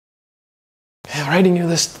writing you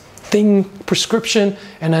this thing, prescription,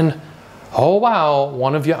 and then, oh wow,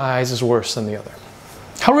 one of your eyes is worse than the other.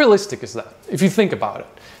 How realistic is that? If you think about it,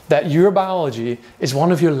 that your biology is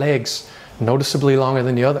one of your legs noticeably longer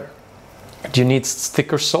than the other. Do you need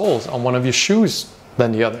thicker soles on one of your shoes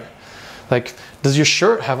than the other? Like, does your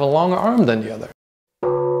shirt have a longer arm than the other?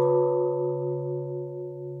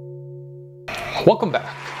 Welcome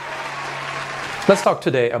back. Let's talk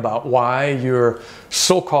today about why your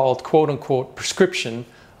so-called quote-unquote prescription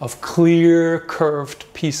of clear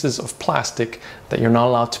curved pieces of plastic that you're not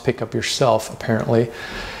allowed to pick up yourself, apparently,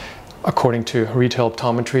 according to retail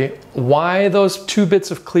optometry, why those two bits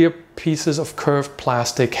of clear pieces of curved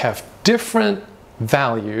plastic have different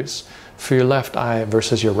values for your left eye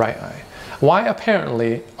versus your right eye. Why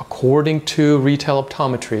apparently, according to retail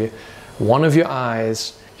optometry, one of your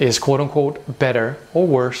eyes is quote-unquote better or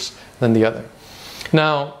worse than the other.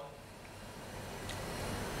 Now,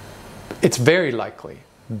 it's very likely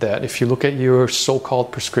that if you look at your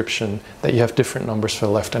so-called prescription that you have different numbers for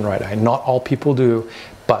the left and right eye. Not all people do,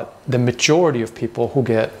 but the majority of people who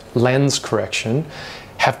get lens correction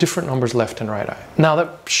have different numbers left and right eye. Now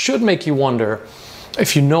that should make you wonder,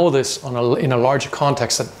 if you know this in a larger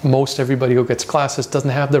context, that most everybody who gets glasses doesn't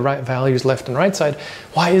have the right values left and right side,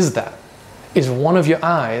 why is that? Is one of your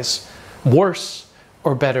eyes worse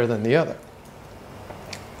or better than the other?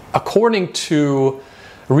 According to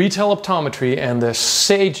retail optometry and the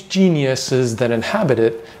sage geniuses that inhabit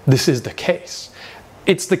it, this is the case.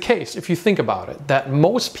 It's the case, if you think about it, that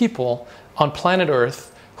most people on planet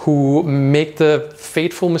Earth who make the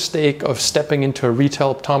fateful mistake of stepping into a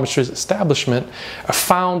retail optometrist's establishment are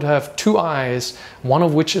found to have two eyes, one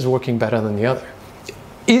of which is working better than the other.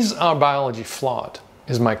 Is our biology flawed?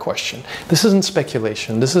 Is my question. This isn't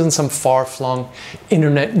speculation. This isn't some far-flung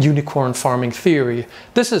internet unicorn farming theory.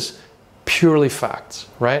 This is purely facts,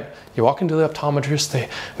 right? You walk into the optometrist, they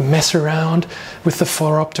mess around with the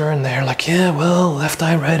phoropter and they're like, yeah, well, left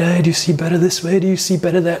eye, right eye, do you see better this way? Do you see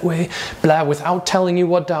better that way? Blah, without telling you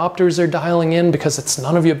what diopters they're dialing in, because it's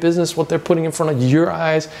none of your business what they're putting in front of your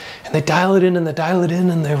eyes. And they dial it in and they dial it in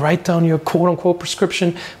and they write down your quote-unquote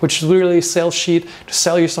prescription, which is literally a sales sheet to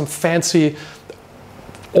sell you some fancy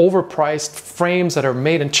overpriced frames that are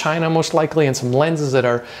made in China most likely, and some lenses that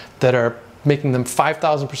are making them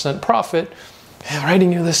 5,000% profit, and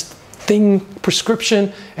writing you this thing,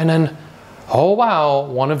 prescription, and then, oh wow,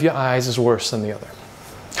 one of your eyes is worse than the other.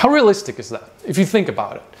 How realistic is that? If you think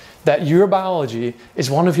about it, that your biology is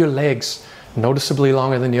one of your legs noticeably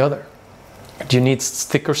longer than the other. Do you need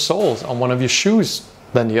thicker soles on one of your shoes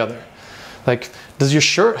than the other? Like, does your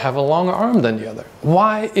shirt have a longer arm than the other?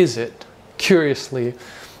 Why is it, curiously,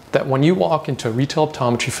 that when you walk into a retail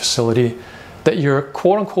optometry facility that you're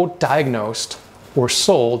quote-unquote diagnosed or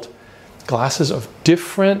sold glasses of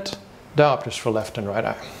different diopters for left and right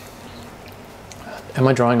eye? Am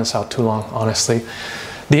I drawing this out too long, honestly?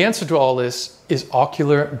 The answer to all this is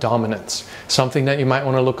ocular dominance, something that you might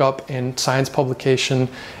want to look up in science publication,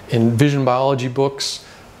 in vision biology books,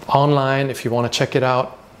 online if you want to check it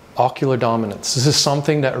out. Ocular dominance. This is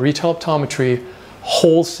something that retail optometry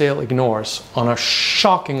wholesale ignores on a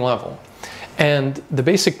shocking level. And the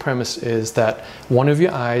basic premise is that one of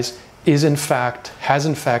your eyes has in fact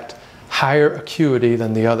higher acuity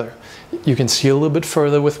than the other. You can see a little bit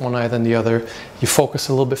further with one eye than the other. You focus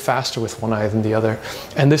a little bit faster with one eye than the other.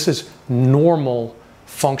 And this is normal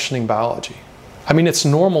functioning biology. I mean, it's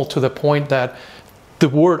normal to the point that the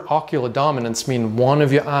word ocular dominance means one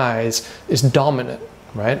of your eyes is dominant,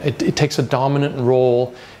 right? It takes a dominant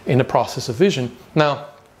role in the process of vision. Now,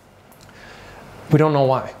 we don't know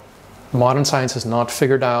why. Modern science has not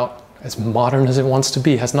figured out, as modern as it wants to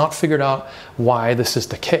be, has not figured out why this is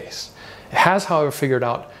the case. It has, however, figured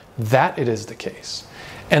out that it is the case.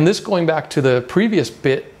 And this, going back to the previous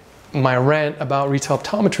bit, my rant about retail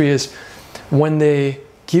optometry, is when they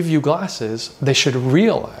give you glasses, they should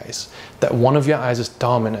realize that one of your eyes is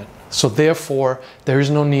dominant. So therefore, there is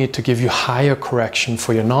no need to give you higher correction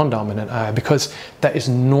for your non-dominant eye, because that is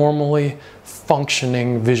normally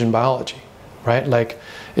functioning vision biology, right? Like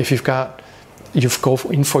if you go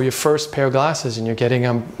in for your first pair of glasses and you're getting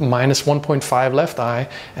a minus 1.5 left eye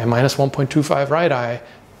and minus 1.25 right eye,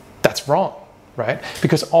 that's wrong, right?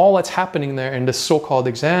 Because all that's happening there in this so-called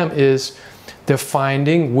exam is they're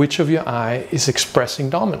finding which of your eye is expressing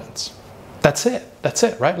dominance. That's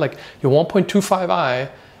it, right? Like your 1.25 eye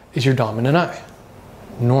is your dominant eye,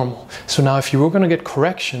 normal. So now if you were going to get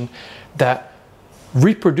correction that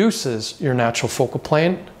reproduces your natural focal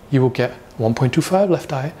plane, you will get 1.25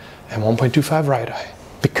 left eye and 1.25 right eye,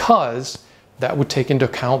 because that would take into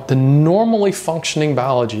account the normally functioning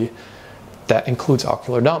biology that includes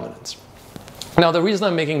ocular dominance. Now, the reason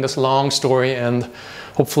I'm making this long story, and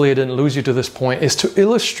hopefully I didn't lose you to this point, is to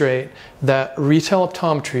illustrate that retail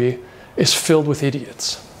optometry is filled with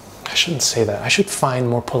idiots. I shouldn't say that. I should find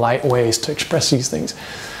more polite ways to express these things.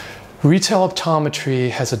 Retail optometry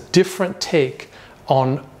has a different take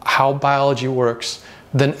on how biology works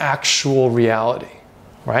than actual reality,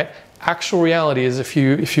 right? Actual reality is if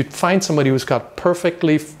you find somebody who's got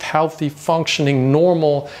perfectly healthy, functioning,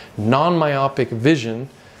 normal, non-myopic vision,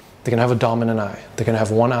 they're gonna have a dominant eye. They're gonna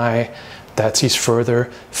have one eye that sees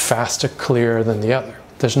further, faster, clearer than the other.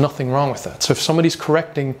 There's nothing wrong with that. So if somebody's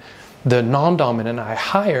correcting the non-dominant eye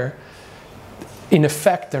higher, in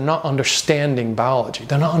effect, they're not understanding biology.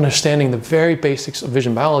 They're not understanding the very basics of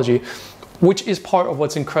vision biology, which is part of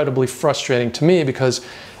what's incredibly frustrating to me, because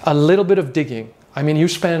a little bit of digging, I mean, you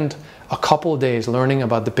spend a couple of days learning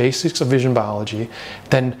about the basics of vision biology,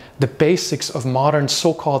 then the basics of modern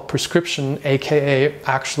so-called prescription, aka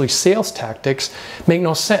actually sales tactics, make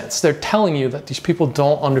no sense. They're telling you that these people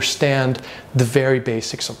don't understand the very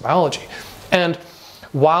basics of biology. And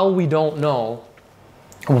while we don't know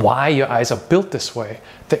why your eyes are built this way,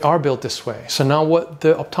 they are built this way. So now what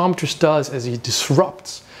the optometrist does is he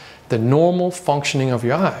disrupts the normal functioning of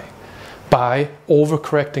your eye by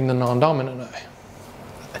overcorrecting the non-dominant eye.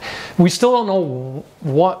 We still don't know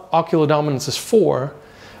what ocular dominance is for,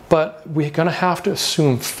 but we're gonna have to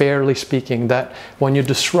assume, fairly speaking, that when you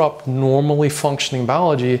disrupt normally functioning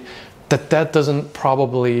biology, that doesn't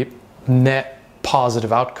probably net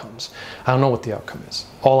positive outcomes. I don't know what the outcome is.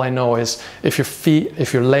 All I know is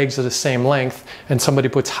if your legs are the same length and somebody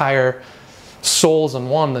puts higher soles on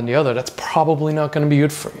one than the other, that's probably not gonna be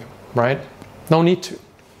good for you, right? No need to.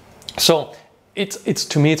 So it's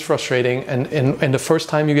to me, it's frustrating. And the first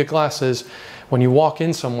time you get glasses, when you walk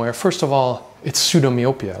in somewhere, first of all, it's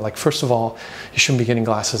pseudomyopia. Like, first of all, you shouldn't be getting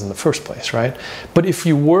glasses in the first place, right? But if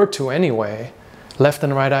you were to anyway, left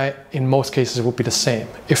and right eye, in most cases, would be the same.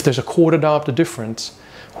 If there's a quarter diopter difference,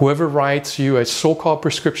 whoever writes you a so-called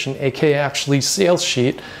prescription, aka actually sales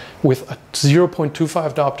sheet, with a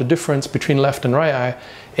 0.25 diopter difference between left and right eye,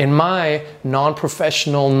 in my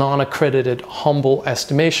non-professional, non-accredited, humble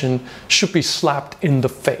estimation, should be slapped in the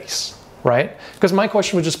face, right? Because my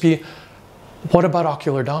question would just be, what about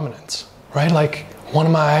ocular dominance, right? Like, one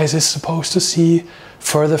of my eyes is supposed to see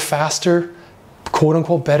further, faster, quote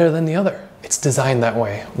unquote, better than the other. It's designed that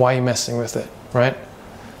way. Why are you messing with it, right?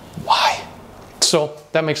 Why? So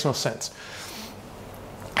that makes no sense.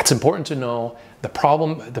 It's important to know the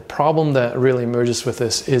problem that really emerges with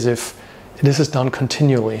this is if this is done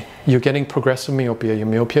continually, you're getting progressive myopia. Your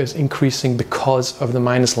myopia is increasing because of the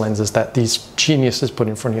minus lenses that these geniuses put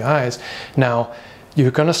in front of your eyes. Now, you're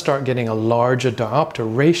gonna start getting a larger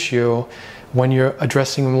diopter ratio when you're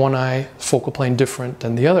addressing one eye focal plane different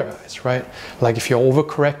than the other eyes, right? Like if you're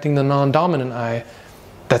overcorrecting the non-dominant eye,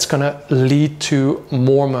 that's gonna lead to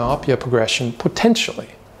more myopia progression potentially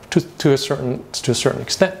to a certain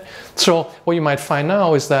extent. So what you might find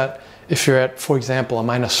now is that if you're at, for example, a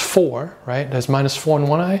 -4, right? There's -4 in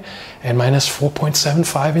one eye and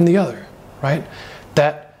 -4.75 in the other, right?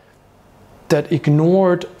 That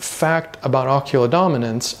ignored fact about ocular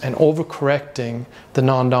dominance and overcorrecting the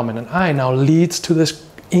non-dominant eye now leads to this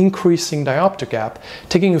increasing diopter gap,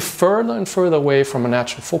 taking you further and further away from a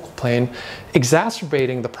natural focal plane,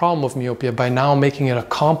 exacerbating the problem of myopia by now making it a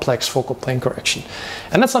complex focal plane correction.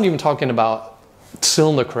 And that's not even talking about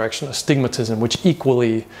cylinder correction, astigmatism, which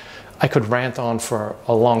equally I could rant on for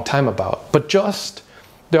a long time about, but just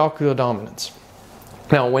the ocular dominance.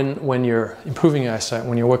 Now, when you're improving your eyesight,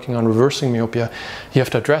 when you're working on reversing myopia, you have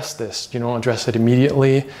to address this. You don't address it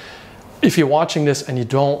immediately. If you're watching this and you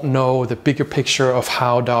don't know the bigger picture of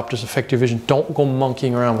how diopters affect your vision, don't go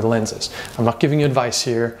monkeying around with lenses. I'm not giving you advice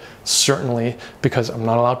here, certainly, because I'm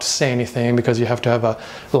not allowed to say anything, because you have to have a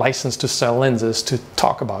license to sell lenses to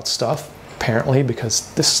talk about stuff, apparently,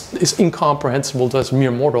 because this is incomprehensible to us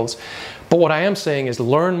mere mortals. But what I am saying is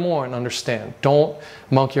learn more and understand. Don't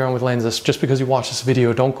monkey around with lenses. Just because you watch this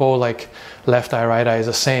video, don't go like left eye, right eye is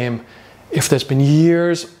the same. If there's been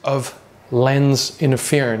years of lens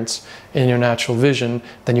interference in your natural vision,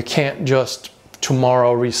 then you can't just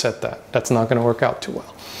tomorrow reset that. That's not going to work out too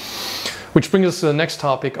well. Which brings us to the next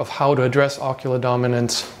topic of how to address ocular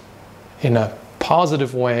dominance in a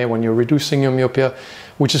positive way when you're reducing your myopia,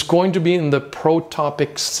 which is going to be in the pro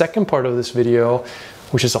topic second part of this video,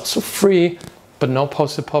 which is also free, but not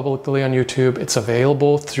posted publicly on YouTube. It's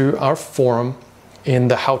available through our forum in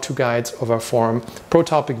the how-to guides of our forum. Pro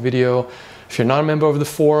topic video. If you're not a member of the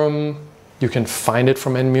forum, you can find it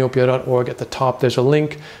from endmyopia.org. At the top, there's a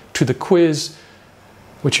link to the quiz.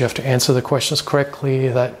 which you have to answer the questions correctly,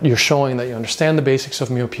 that you're showing that you understand the basics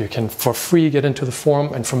of myopia. You can, for free, get into the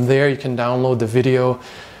forum, and from there you can download the video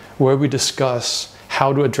where we discuss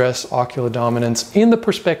how to address ocular dominance in the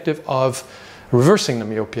perspective of reversing the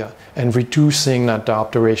myopia and reducing that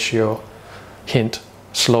diopter ratio hint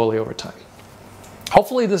slowly over time.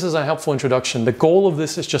 Hopefully this is a helpful introduction. The goal of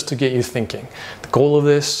this is just to get you thinking. The goal of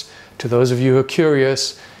this, to those of you who are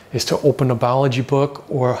curious, is to open a biology book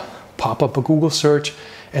or pop up a Google search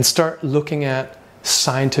and start looking at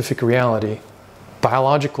scientific reality,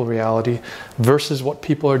 biological reality, versus what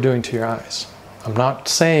people are doing to your eyes. I'm not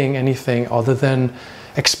saying anything other than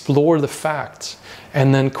explore the facts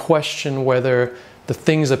and then question whether the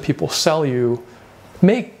things that people sell you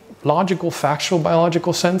make logical, factual,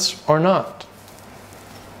 biological sense or not.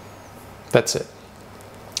 That's it.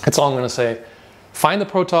 That's all I'm going to say. Find the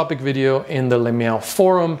pro topic video in the LeMiao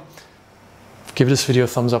forum. Give this video a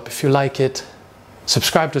thumbs up if you like it.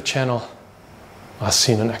 Subscribe to the channel. I'll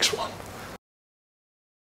see you in the next one.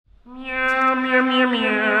 Meow, meow, meow,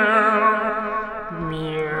 meow.